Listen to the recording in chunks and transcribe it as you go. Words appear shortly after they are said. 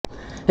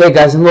Hey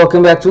guys, and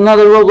welcome back to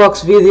another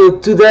Roblox video.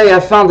 Today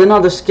I found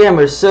another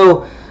scammer,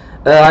 so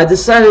I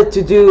decided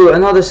to do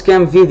another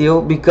scam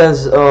video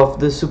because of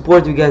the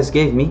support you guys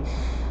gave me.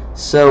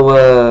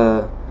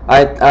 So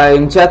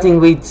I'm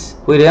chatting with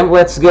him.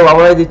 Let's go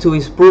already to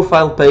his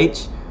profile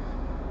page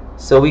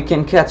so we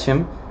can catch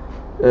him,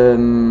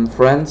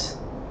 friends,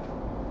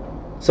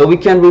 so we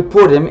can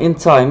report him in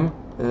time.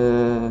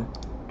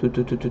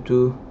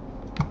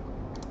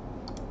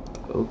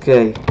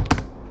 Okay,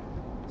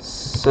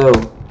 so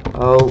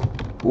how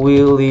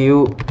will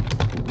you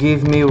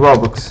give me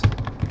Robux?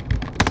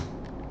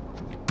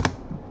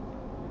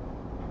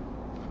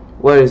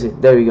 Where is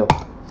it? There we go.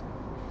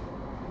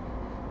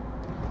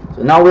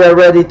 So now we are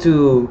ready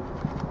to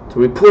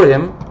report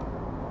him.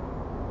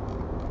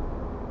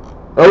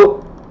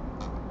 Oh,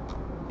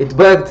 it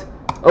bugged.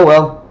 Oh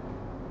well,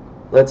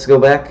 let's go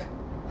back.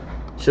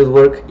 Should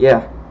work.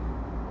 Yeah.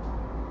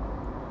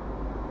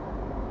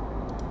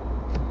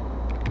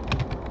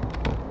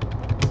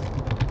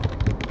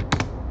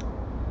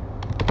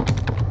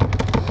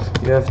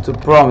 You have to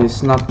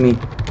promise, not me,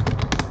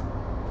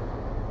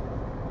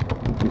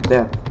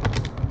 that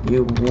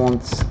you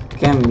won't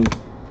scam me,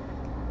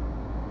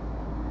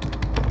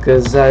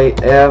 cause I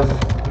have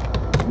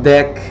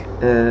deck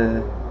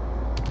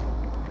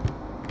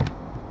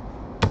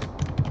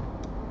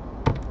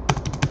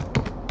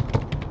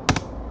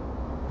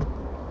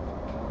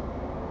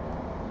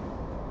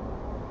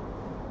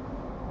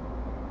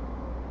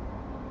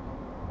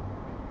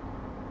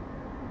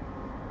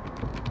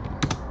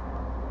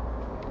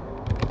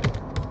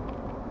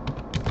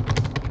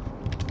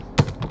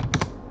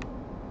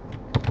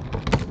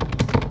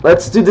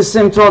Let's do the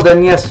same troll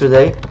than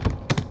yesterday.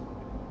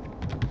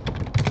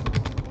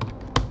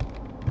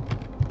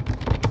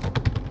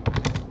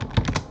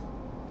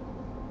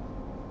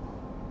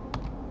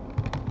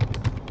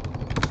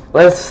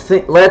 Let's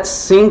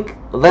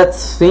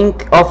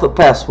think of a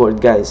password,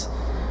 guys.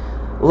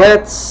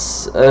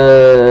 Let's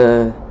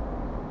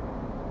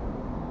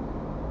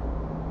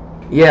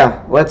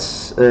yeah,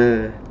 let's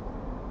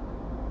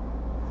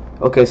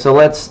okay, so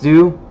let's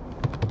do,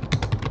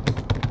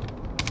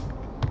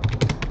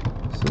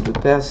 the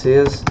pass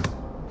is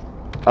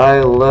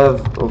I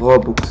love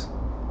Roblox.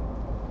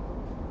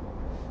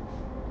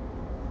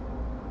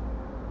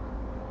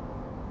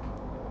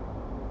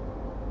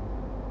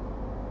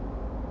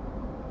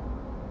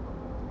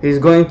 He's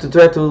going to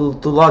try to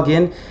log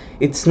in.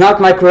 It's not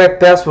my correct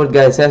password,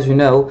 guys, as you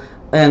know,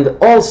 and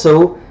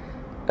also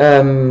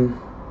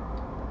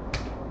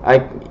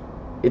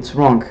it's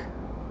wrong.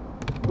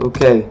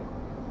 Okay,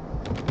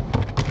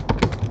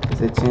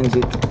 I change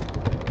it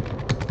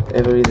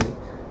every day.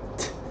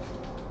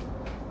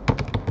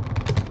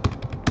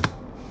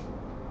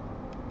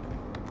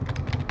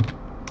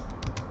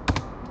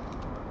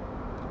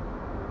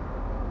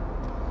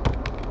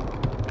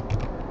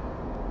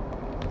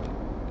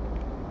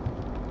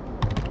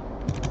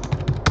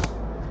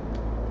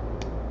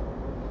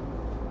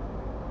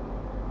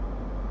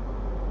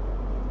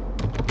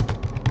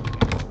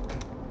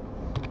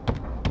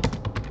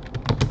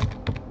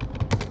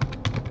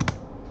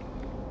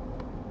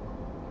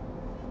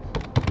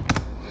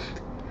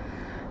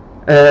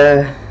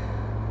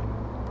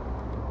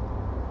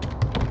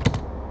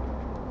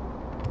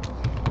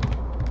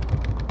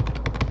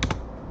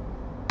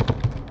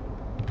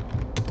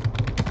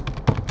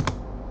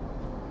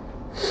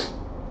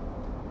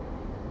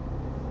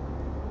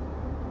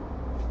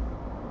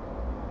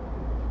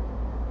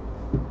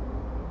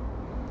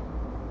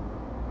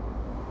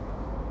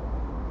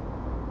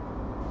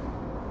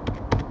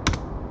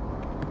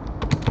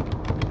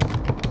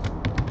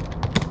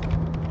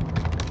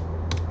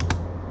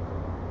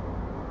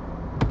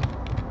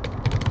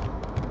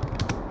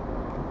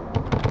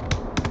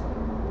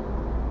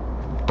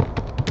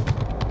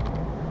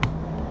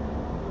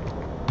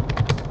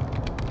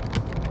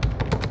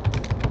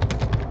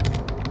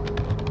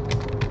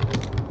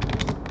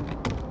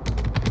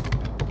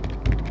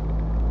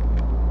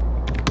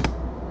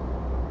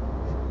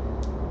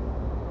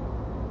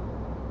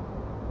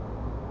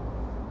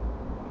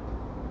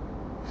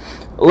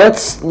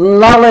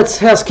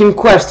 Let's ask him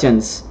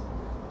questions.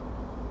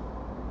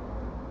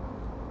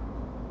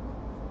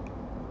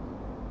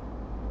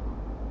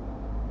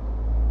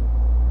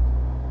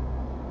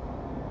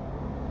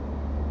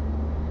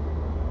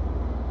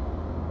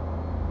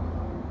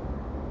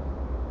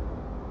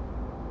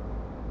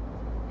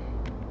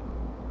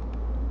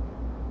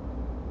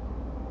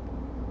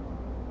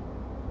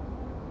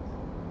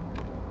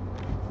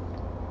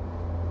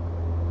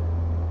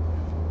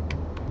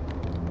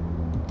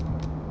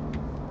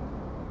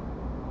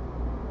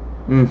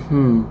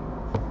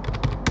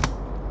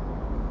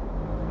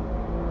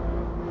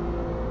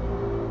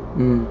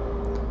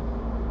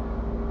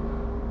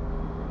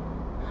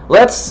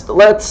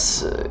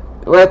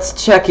 Let's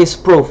check his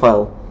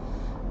profile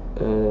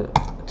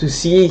to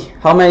see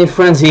how many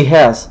friends he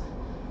has.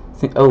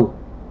 Oh,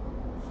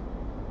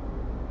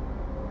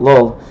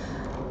 lol.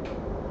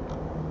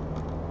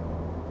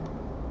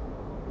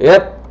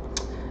 Yep,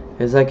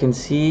 as I can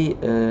see,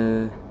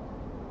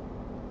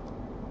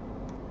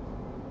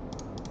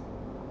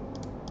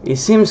 He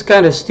seems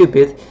kind of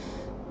stupid.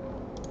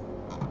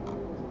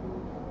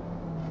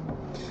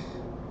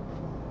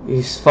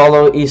 His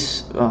follow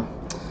is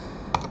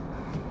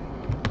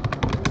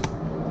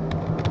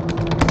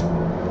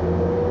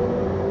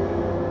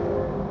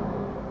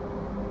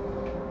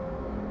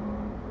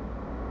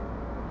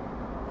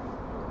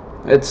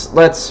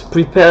let's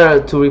prepare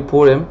to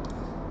report him.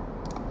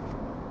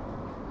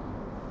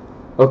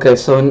 Okay,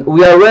 so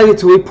we are ready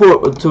to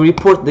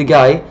report the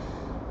guy.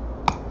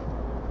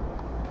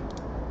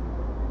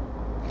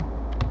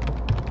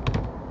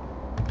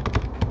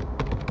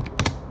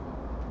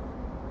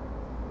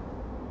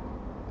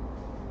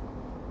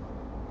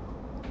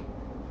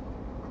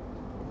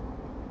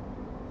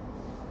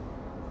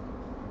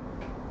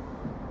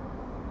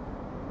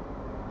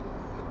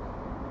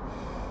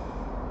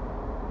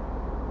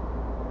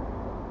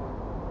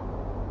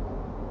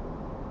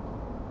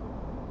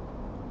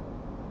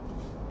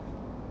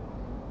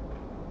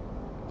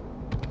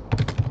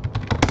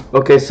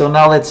 Okay, so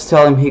now let's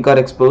tell him he got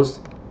exposed.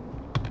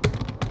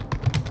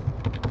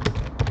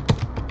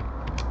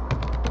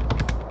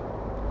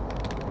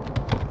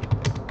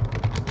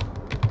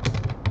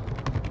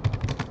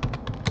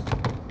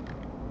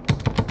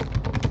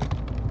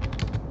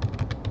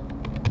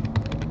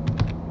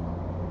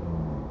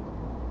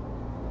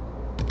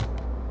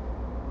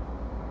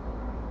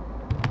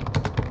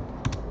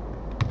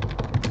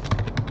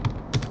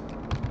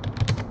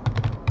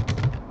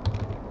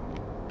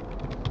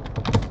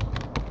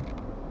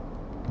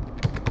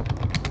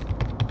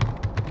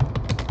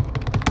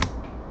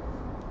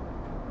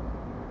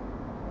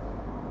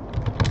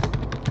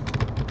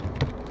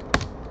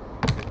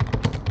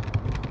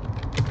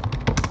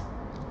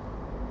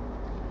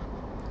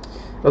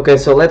 Okay,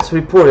 so let's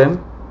report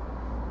him.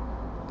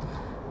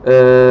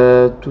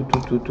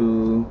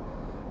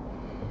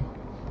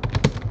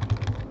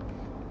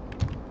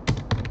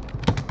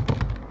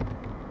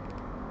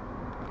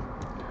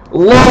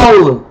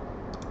 LOL!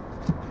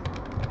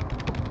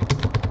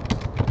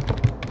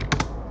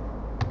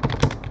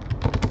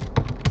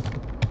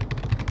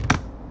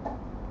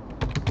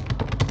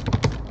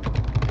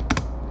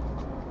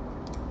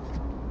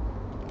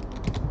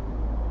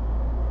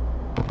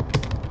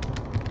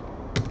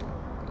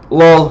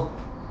 LOL.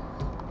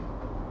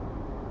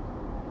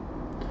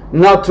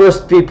 Not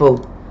trust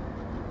people.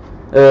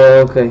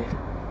 Okay.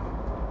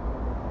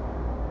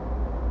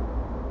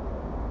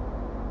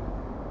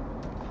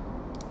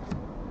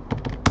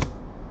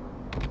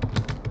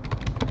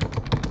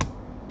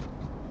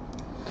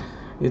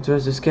 You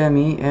tries to scam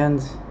me and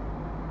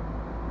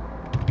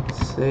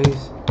says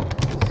he's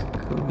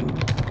going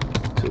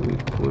to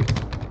report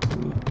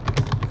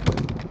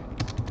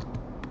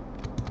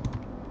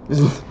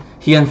me.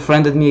 He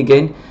unfriended me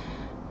again.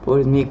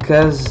 Reported me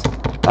because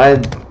I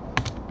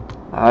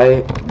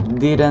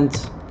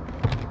didn't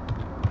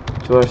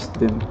trust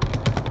them.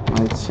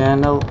 My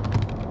channel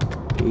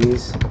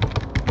is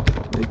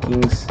the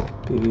King's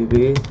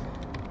PBB.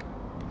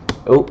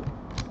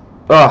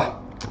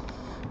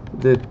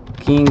 The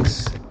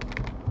King's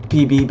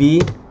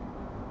PBB.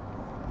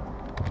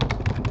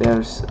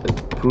 There's a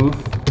proof.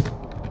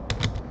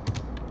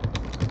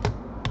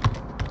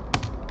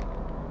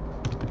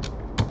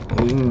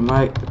 In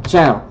my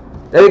channel.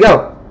 There we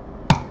go.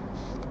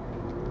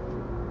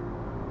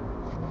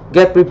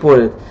 Get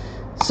reported.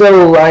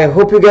 So I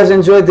hope you guys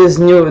enjoyed this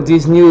new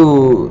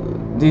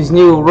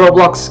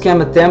Roblox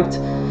scam attempt.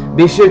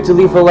 Be sure to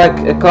leave a like,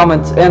 a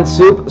comment, and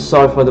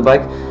sorry for the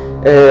bike.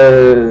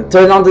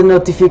 Turn on the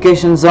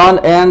notifications on,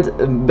 and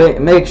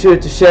make sure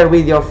to share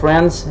with your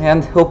friends,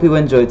 and hope you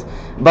enjoyed.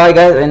 Bye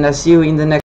guys, and I'll see you in the next